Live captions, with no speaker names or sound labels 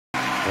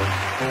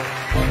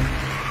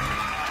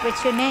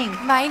What's your name?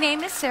 My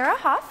name is Sarah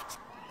Hoft.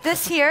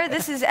 This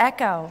is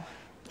Echo.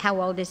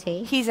 How old is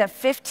he? He's a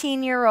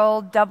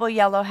 15-year-old double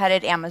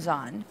yellow-headed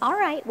Amazon. All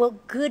right, well,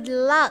 good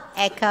luck,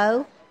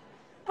 Echo.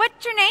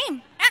 What's your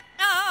name?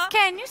 Echo.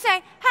 Can you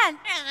say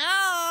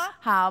hello?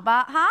 How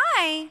about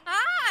hi?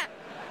 Hi.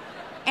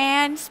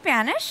 And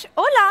Spanish,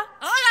 hola.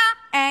 Hola.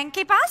 And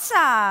 ¿qué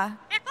pasa?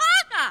 ¿Qué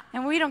pasa?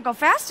 And we don't go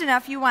fast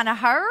enough. You want to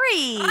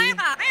hurry.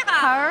 Arriba, arriba.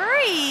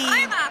 Hurry.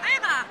 Arriba,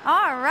 arriba.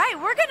 All right,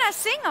 we're going to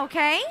sing,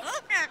 okay?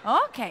 Okay.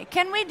 Okay,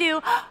 can we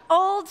do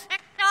old...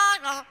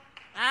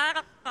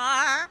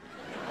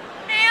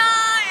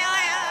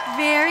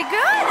 Very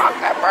good. Oh,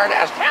 that bird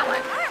has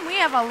talent. We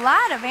have a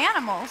lot of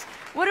animals.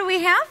 What do we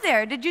have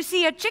there? Did you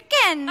see a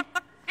chicken?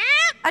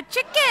 A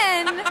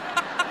chicken.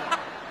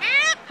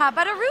 How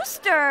about a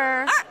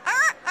rooster?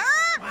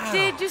 Wow.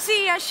 Did you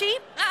see a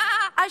sheep?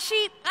 A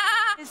sheep.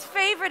 His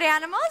favorite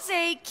animal is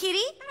a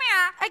kitty.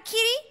 A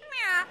kitty.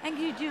 And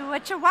you do a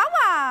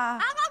chihuahua.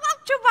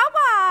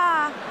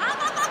 Chihuahua.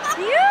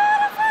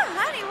 Beautiful,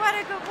 honey. What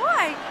a good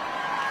boy.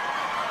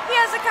 He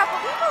has a couple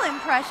people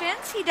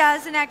impressions. He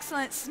does an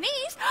excellent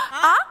sneeze.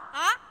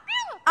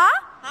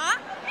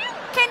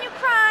 Can you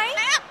cry?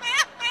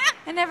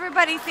 And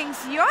everybody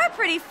thinks you're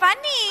pretty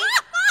funny.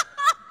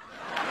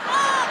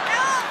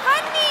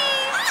 Funny.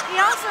 He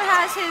also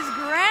has his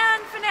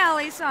grand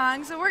finale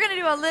song, so we're going to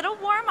do a little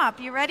warm-up.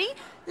 You ready?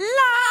 La.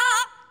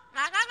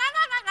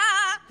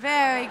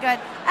 Very good.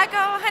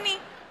 Echo, honey,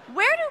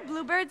 where do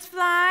bluebirds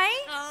fly?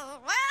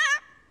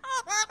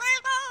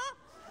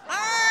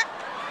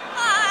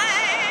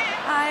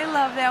 I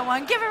love that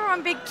one. Give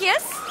everyone a big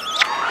kiss.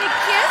 Big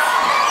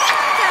kiss.